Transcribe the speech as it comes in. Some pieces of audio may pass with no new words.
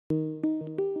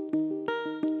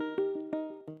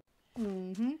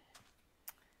Mm-hmm.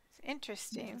 It's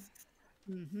interesting. Yes.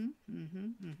 Mm-hmm. Mm-hmm.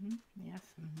 Mm-hmm. Yes.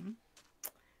 Mm-hmm.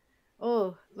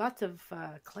 Oh, lots of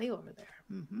clay over there.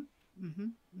 Mm-hmm. Mm-hmm.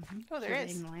 Mm-hmm. Oh, there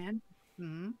is. Surveying the land.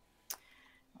 Mm-hmm.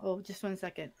 Oh, just 1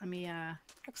 second. Let me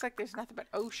Looks like there's nothing but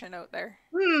ocean out there.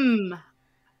 Hmm.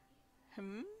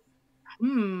 Hmm?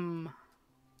 Hmm.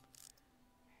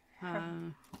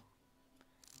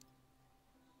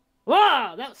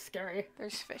 Whoa, that was scary.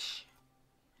 There's fish.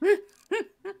 I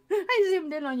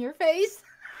zoomed in on your face.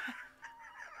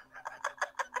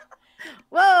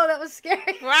 Whoa, that was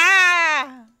scary.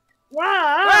 Wah!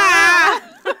 Wow. Wah!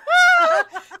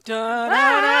 Da,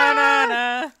 da, da, da,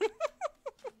 da.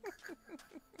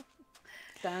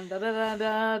 Dun, da, da, da,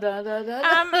 da, da,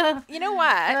 da, You know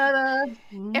what? da, da.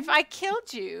 If I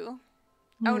killed you,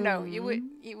 oh no, you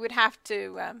would have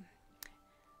to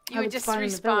you would just spawn in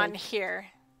the respawn village. here.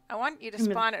 I want you to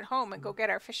spawn at home and go get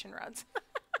our fishing rods.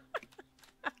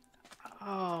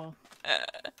 Oh.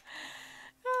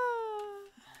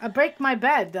 I break my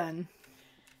bed then.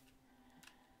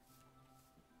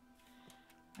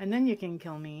 And then you can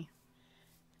kill me.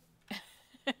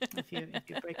 if you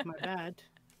break my bed.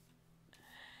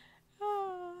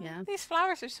 Oh, Yeah. these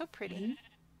flowers are so pretty.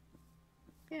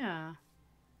 Yeah.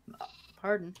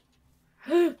 Pardon.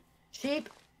 Sheep,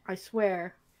 I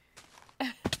swear.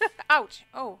 Ouch.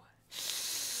 Oh.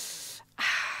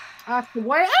 Off the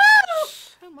way. Oh!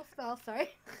 I almost fell, sorry.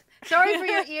 Sorry for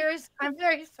your ears. I'm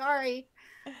very sorry.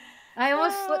 I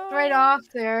almost slipped right off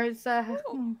there. It's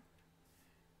Oh,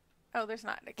 there's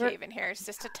not a cave in here. It's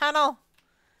just a tunnel.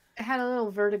 I had a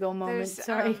little vertigo moment.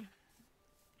 Sorry.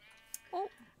 Oh,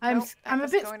 I'm nope, a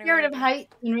bit scared of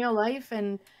height in real life,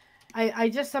 and I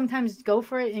just sometimes go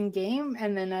for it in game,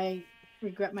 and then I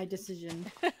regret my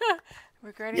decision.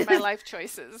 Regretting my life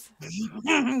choices.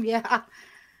 Yeah,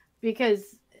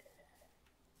 because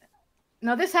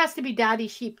no, this has to be Daddy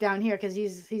Sheep down here because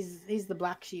he's the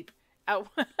black sheep. Oh.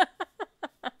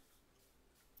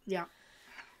 Yeah.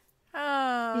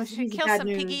 Oh, should we kill some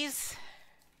piggies?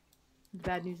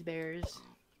 Bad news bears.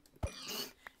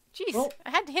 Jeez, Oh. I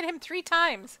had to hit him 3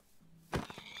 times.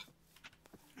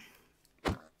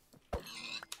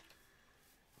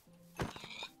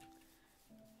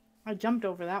 I jumped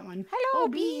over that one. Hello, oh,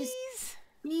 bees.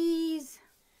 Bees.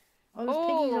 Oh, there's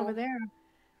piggies over there.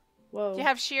 Whoa. Do you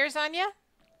have shears on you?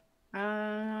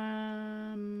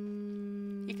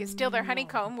 You can steal their No.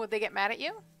 honeycomb. Will they get mad at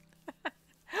you?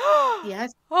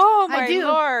 Yes. Oh, my I do.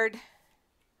 lord.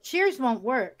 Shears won't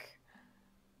work.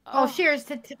 Oh, shears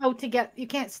to get. You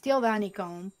can't steal the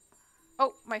honeycomb.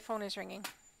 Oh, my phone is ringing.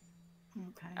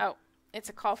 Okay. Oh, it's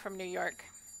a call from New York.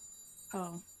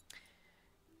 Oh.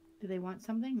 Do they want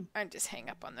something? I'm just hang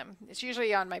up on them. It's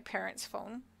usually on my parents'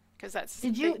 phone because that's.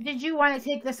 Did you want to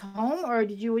take this home, or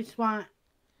did you just want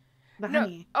the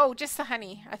honey? Oh, just the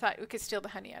honey. I thought we could steal the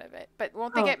honey out of it. But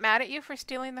won't they get mad at you for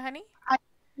stealing the honey?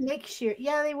 Make sure.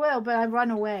 Yeah, they will, but I run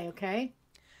away. Okay.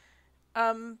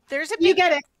 There's a. You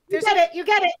get it. You get it. You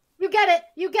get it. You get it.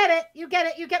 You get it. You get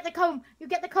it. You get the comb. You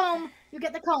get the comb. You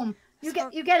get the comb. You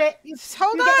get it.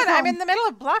 Hold on. I'm in the middle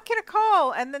of blocking a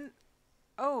call, and then.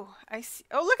 Oh, I see.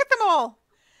 Oh, look at them all.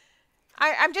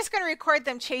 I'm just going to record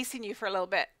them chasing you for a little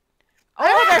bit.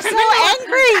 Oh, they're so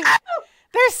angry.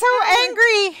 They're so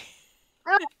angry.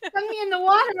 Stung me in the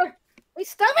water. They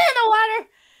stung me in the water.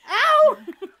 Ow.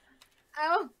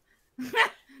 Ow.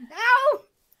 Ow.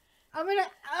 I'm going to...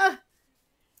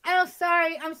 Oh,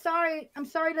 sorry. I'm sorry. I'm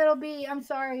sorry, little bee. I'm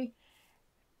sorry.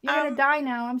 You're going to die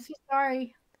now. I'm so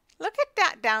sorry. Look at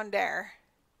that down there.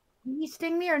 Did he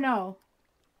sting me or no?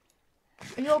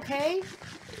 Are you okay?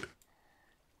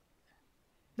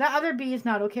 That other bee is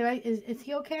not okay, right? Is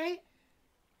he okay?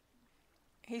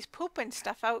 He's pooping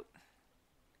stuff out.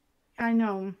 I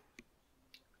know.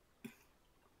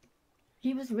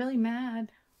 He was really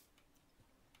mad.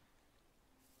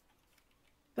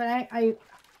 But I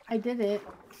did it.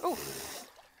 Oh.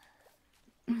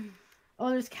 Oh,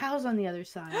 there's cows on the other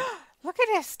side. Look at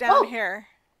us down here.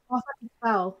 Oh,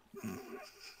 wow.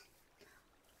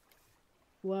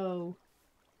 Whoa.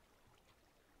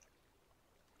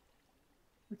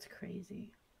 That's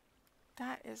crazy.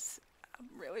 That is a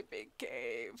really big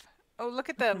cave. Oh, look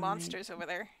at the monsters over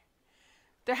there.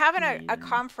 They're having a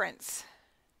conference.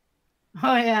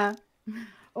 Oh, yeah.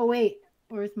 Oh, wait.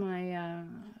 Where's my...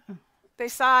 They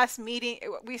saw us meeting.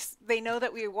 They know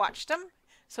that we watched them,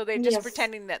 so they're just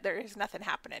pretending that there is nothing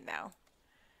happening now.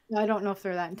 I don't know if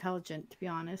they're that intelligent, to be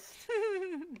honest.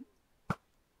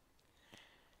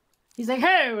 He's like,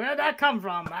 hey, where'd that come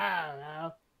from? I don't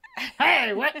know.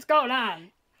 Hey, what's going on?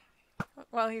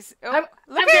 Well, he's... Oh, I'm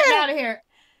getting out of here.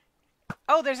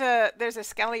 Oh, there's a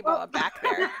skelly boa back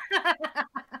there.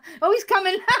 Oh, he's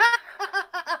coming.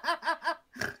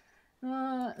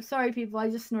 Sorry, people. I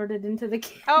just snorted into the.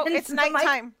 Oh, it's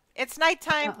nighttime. It's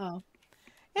nighttime. Uh-oh.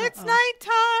 It's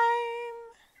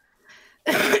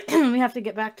nighttime. We have to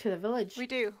get back to the village. We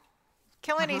do.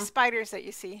 Kill any spiders that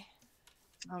you see.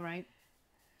 All right.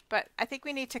 But I think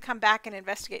we need to come back and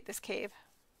investigate this cave.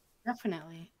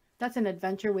 Definitely. That's an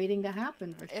adventure waiting to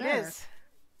happen for sure. It is.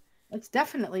 It's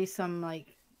definitely some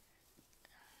like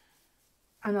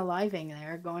unaliving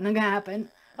there going to happen.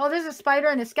 Oh, there's a spider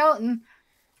and a skeleton.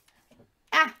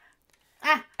 Ah.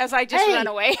 As I just run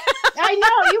away. I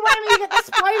know. You wanted me to get the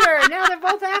spider. Now they're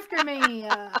both after me.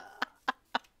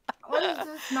 What is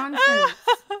this nonsense?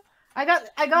 I got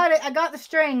it. I got the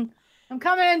string. I'm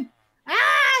coming.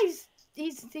 Ah!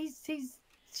 He's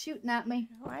shooting at me.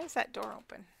 Why is that door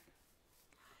open?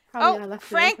 Probably oh,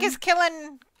 Frank is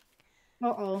killing.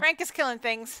 Uh-oh. Frank is killing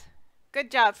things. Good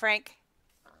job, Frank.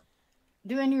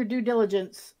 Doing your due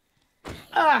diligence.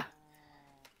 Ah!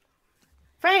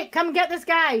 Frank, come get this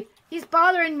guy. He's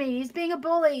bothering me. He's being a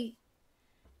bully.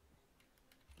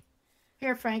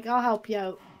 Here, Frank, I'll help you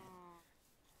out.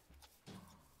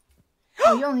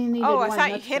 Oh, you only needed one. I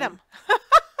thought you hit him.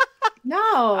 No.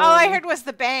 All I heard was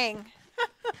the bang.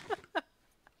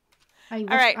 All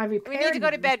right, we need to go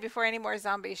to bed before any more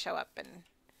zombies show up, and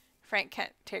Frank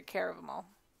can't take care of them all.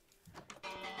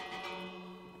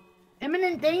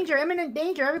 Imminent danger! Imminent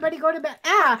danger! Everybody go to bed!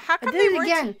 Ah! How come I did it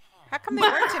again. How come they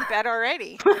weren't in bed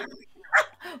already? What?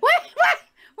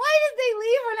 Why did they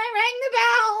leave when I rang the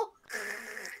bell?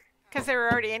 Because they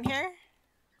were already in here.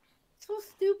 So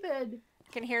stupid.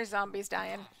 You can hear zombies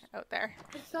dying out there.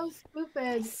 It's so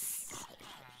stupid.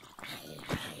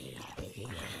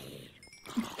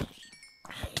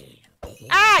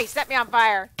 Ah! He set me on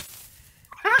fire.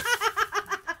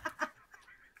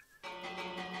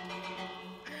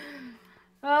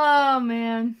 Oh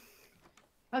man.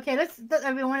 Okay,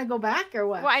 we want to go back or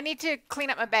what? Well, I need to clean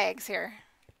up my bags here.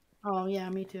 Oh yeah,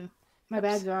 me too. My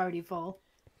bags are already full.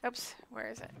 Oops,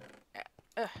 where is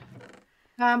it?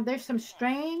 There's some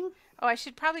string. Oh, I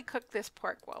should probably cook this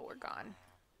pork while we're gone.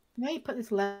 Now you put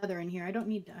this leather in here. I don't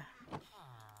need to.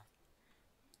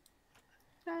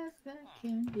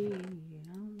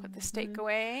 Put the steak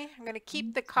away. I'm going to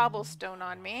keep the cobblestone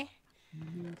on me.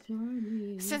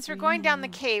 Since we're going down the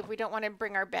cave, we don't want to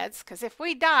bring our beds, because if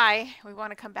we die, we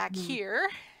want to come back here.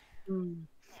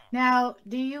 Now,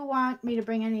 do you want me to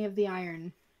bring any of the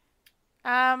iron?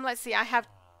 Let's see. I have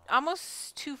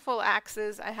almost 2 full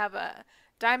axes. I have a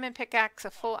diamond pickaxe,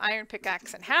 a full iron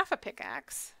pickaxe, and half a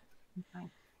pickaxe. Okay.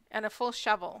 And a full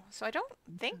shovel. So I don't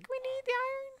think we need the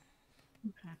iron.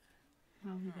 Okay.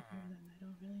 I'll leave it there then. I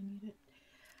don't really need it.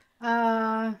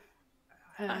 I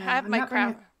have my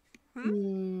craft.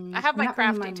 I have my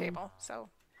crafting table, so.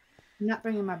 I'm not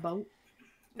bringing my boat.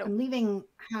 No. I'm leaving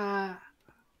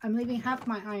half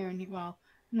my iron. Well,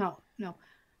 no.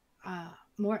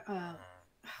 More.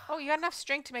 Oh, you got enough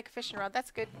string to make a fishing rod.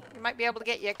 That's good. You might be able to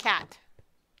get you a cat.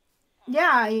 Yeah,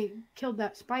 I killed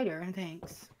that spider.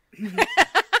 Thanks.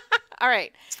 All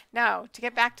right. Now, to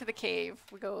get back to the cave,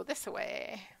 we go this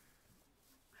way.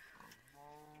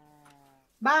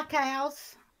 Bye,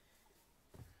 cows.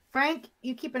 Frank,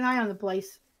 you keep an eye on the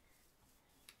place.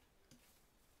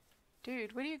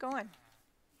 Dude, where are you going?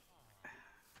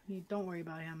 You don't worry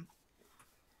about him.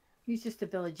 He's just a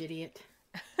village idiot.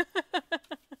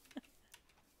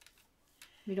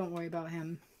 We don't worry about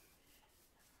him.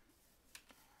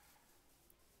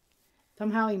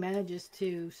 Somehow he manages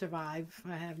to survive.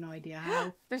 I have no idea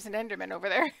how. There's an Enderman over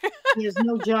there. He has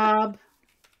no job.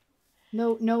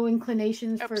 No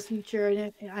inclinations for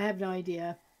future. I have no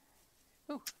idea.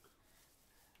 Ooh.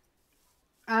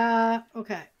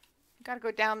 Okay. Gotta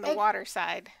go down the water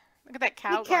side. Look at that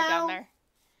cow going down there.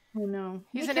 Oh no.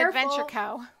 He's an adventure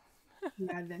cow.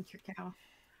 Yeah, adventure cow.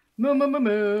 Moo moo moo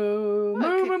moo.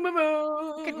 Moo moo moo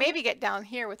moo. Could maybe get down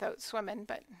here without swimming,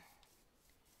 but.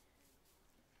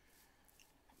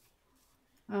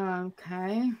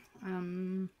 Okay.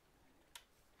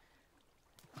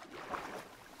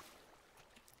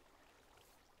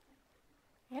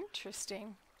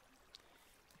 Interesting.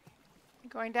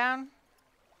 Going down.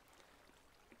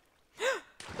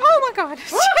 Oh my god!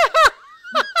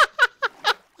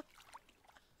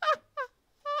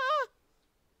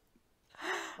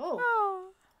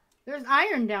 Oh. There's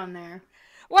iron down there.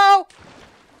 Whoa!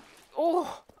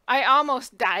 Oh, I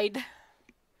almost died.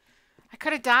 I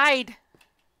could have died.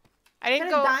 I didn't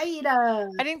go. I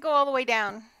didn't go all the way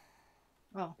down.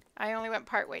 Oh. I only went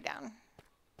part way down.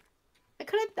 I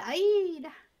could have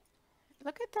died.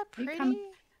 Look at that pretty.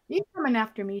 You coming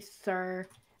after me, sir?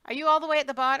 Are you all the way at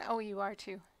the bottom? Oh, you are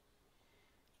too.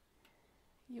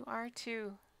 You are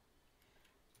too.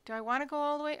 Do I want to go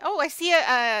all the way? Oh, I see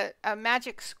a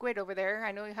magic squid over there.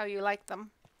 I know how you like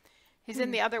them. He's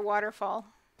in the other waterfall.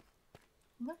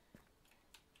 What?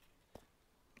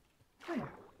 Where?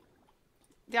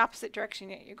 The opposite direction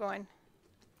that you're going.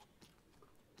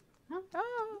 Huh?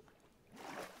 Oh.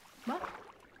 What?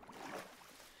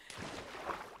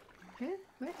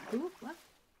 Where? Who? What?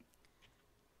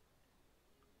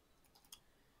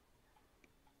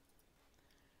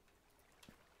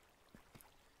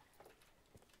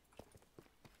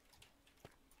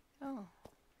 Oh.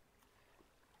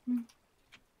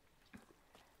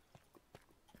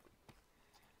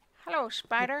 Hello,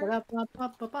 spider.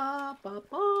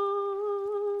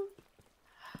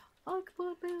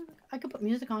 I could put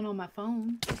music on my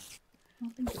phone. I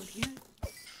don't think you would hear it.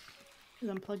 Because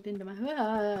I'm plugged into my...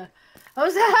 I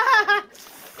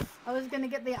was gonna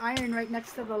get the iron right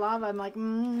next to the lava. I'm like,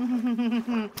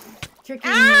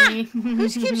 tricking me. Who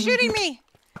keeps shooting me?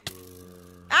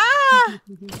 Ah!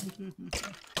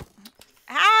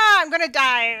 I'm gonna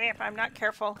die if I'm not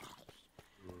careful.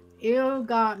 You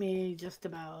got me just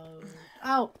about.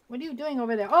 Oh, what are you doing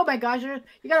over there? Oh my gosh, you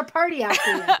got a party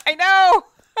after you. I know.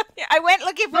 I went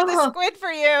looking for the squid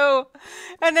for you,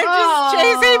 and they're just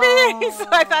chasing me. So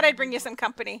I thought I'd bring you some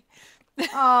company.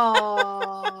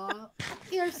 Oh,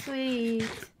 you're sweet.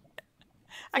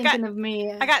 Thinking of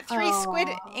me. I got 3 squid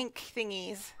ink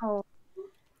thingies. Oh,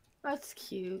 that's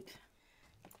cute.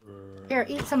 Here,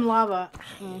 eat some lava.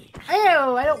 Ew,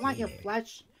 I don't want your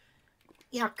flesh.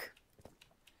 Yuck.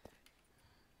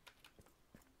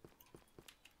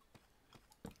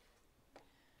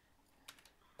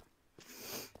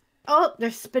 Oh,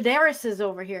 there's spideruses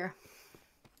over here.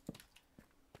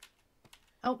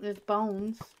 Oh, there's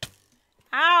bones.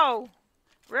 Ow!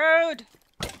 Rude!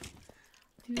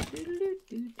 Give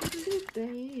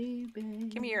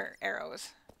me your arrows.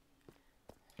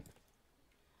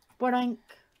 Boink.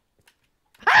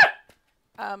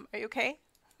 Are you okay?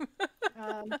 It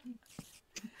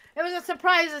was a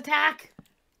surprise attack.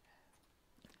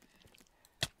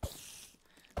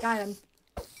 Got him.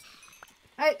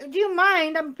 Do you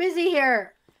mind? I'm busy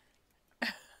here.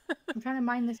 I'm trying to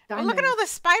mine this diamond. Well, look at all the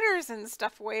spiders and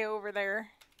stuff way over there.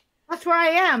 That's where I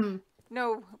am.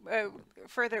 No,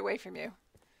 further away from you.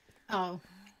 Oh.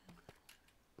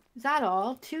 Is that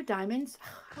all? 2 diamonds?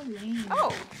 How lame.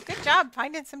 Oh, good job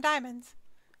finding some diamonds.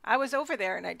 I was over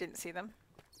there and I didn't see them.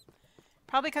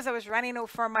 Probably because I was running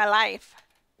for my life.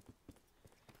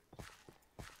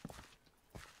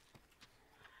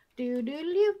 Oh,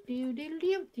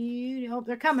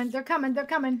 they're coming. They're coming. They're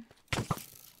coming.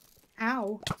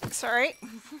 Ow. Sorry.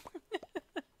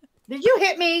 Did you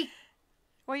hit me?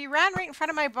 Well, you ran right in front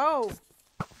of my bow.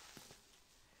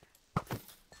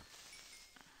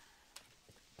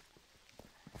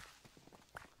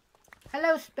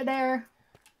 Hello, spider.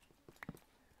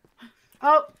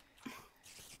 Oh.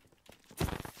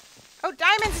 Oh,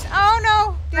 diamonds. Oh,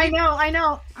 no. I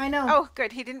know. Oh,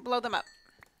 good. He didn't blow them up.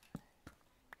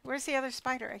 Where's the other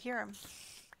spider? I hear him.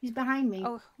 He's behind me.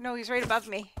 Oh, no, he's right above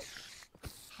me.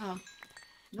 Oh.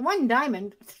 1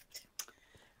 diamond.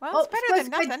 Well, it's better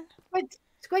than nothing.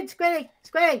 Squiddy.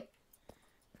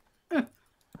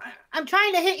 I'm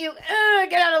trying to hit you.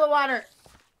 Get out of the water.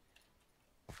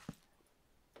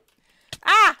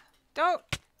 Ah! Don't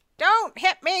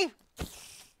hit me.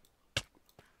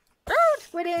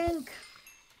 Squid ink.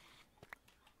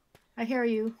 I hear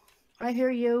you.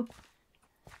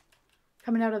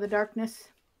 Coming out of the darkness.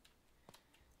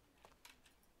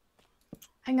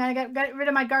 Hang on, I got rid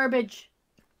of my garbage.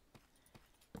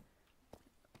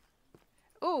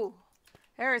 Ooh,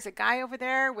 there is a guy over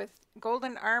there with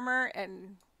golden armor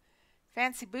and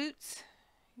fancy boots.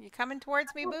 You coming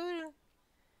towards me, boo?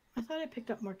 I thought I picked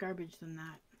up more garbage than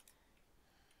that.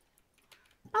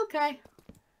 Okay.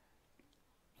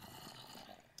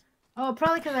 Oh,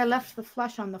 probably because I left the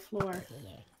flesh on the floor.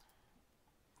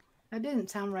 That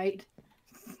didn't sound right.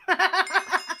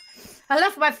 I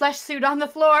left my flesh suit on the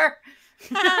floor.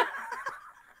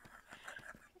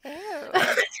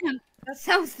 That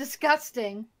sounds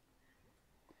disgusting.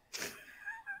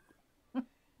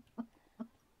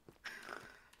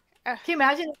 Can you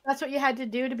imagine if that's what you had to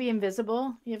do to be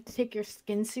invisible? You have to take your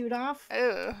skin suit off.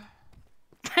 Ugh.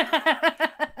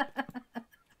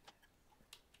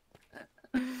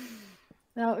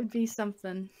 That would be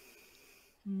something.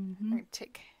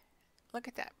 Look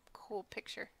at that cool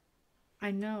picture.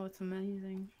 I know, it's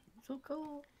amazing. So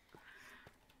cool.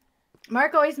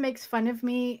 Mark always makes fun of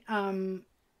me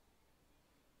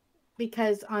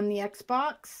because on the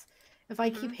Xbox, if I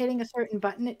keep hitting a certain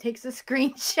button, it takes a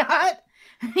screenshot.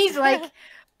 He's like,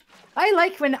 I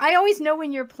like when I always know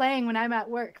when you're playing when I'm at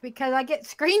work because I get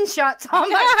screenshots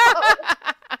on my phone.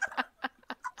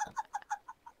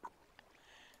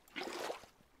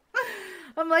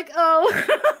 I'm like, oh.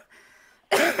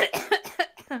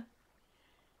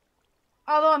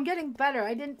 Although I'm getting better.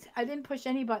 I didn't push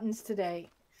any buttons today.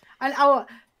 And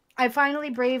I finally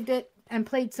braved it and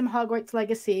played some Hogwarts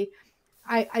Legacy.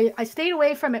 I stayed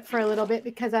away from it for a little bit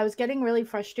because I was getting really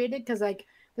frustrated because like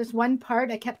this one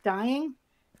part I kept dying.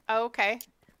 Oh, okay.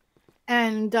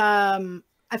 And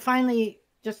I finally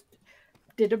just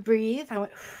did a breathe. I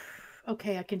went,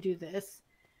 okay, I can do this.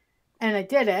 And I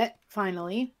did it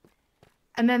finally.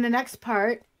 And then the next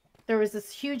part, there was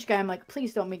this huge guy. I'm like,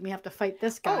 please don't make me have to fight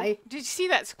this guy. Oh, did you see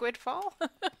that squid fall?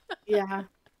 Yeah.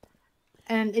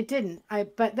 And it didn't.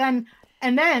 But then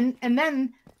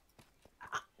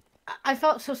I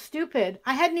felt so stupid.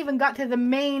 I hadn't even got to the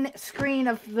main screen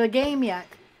of the game yet.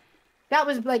 That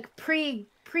was like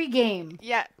pre-game.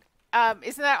 Yeah.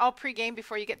 Isn't that all pre-game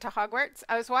before you get to Hogwarts?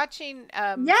 I was watching.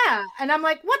 Yeah, and I'm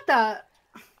like, what the?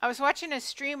 I was watching a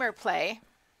streamer play.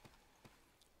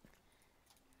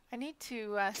 I need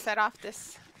to set off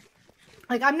this.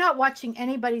 Like, I'm not watching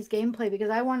anybody's gameplay because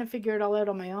I want to figure it all out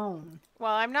on my own.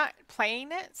 Well, I'm not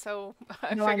playing it, so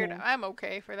I figured I'm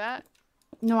okay for that.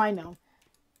 No, I know.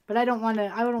 But I don't want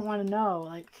to know.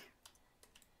 Like,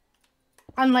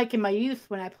 unlike in my youth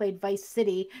when I played Vice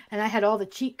City and I had all the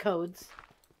cheat codes.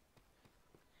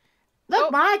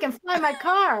 Look, Ma, I can fly my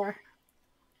car.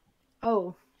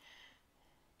 Oh.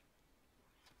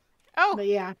 Oh. But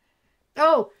yeah.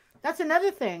 Oh, that's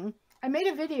another thing. I made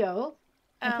a video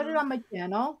and put it on my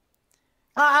channel.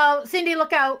 Uh-oh, Cindy,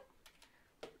 look out.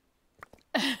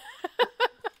 I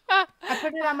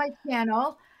put it on my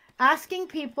channel asking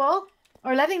people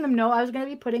or letting them know I was going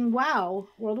to be putting WoW,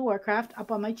 World of Warcraft,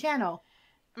 up on my channel.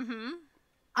 Mm-hmm.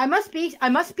 I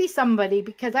must be somebody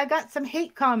because I got some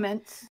hate comments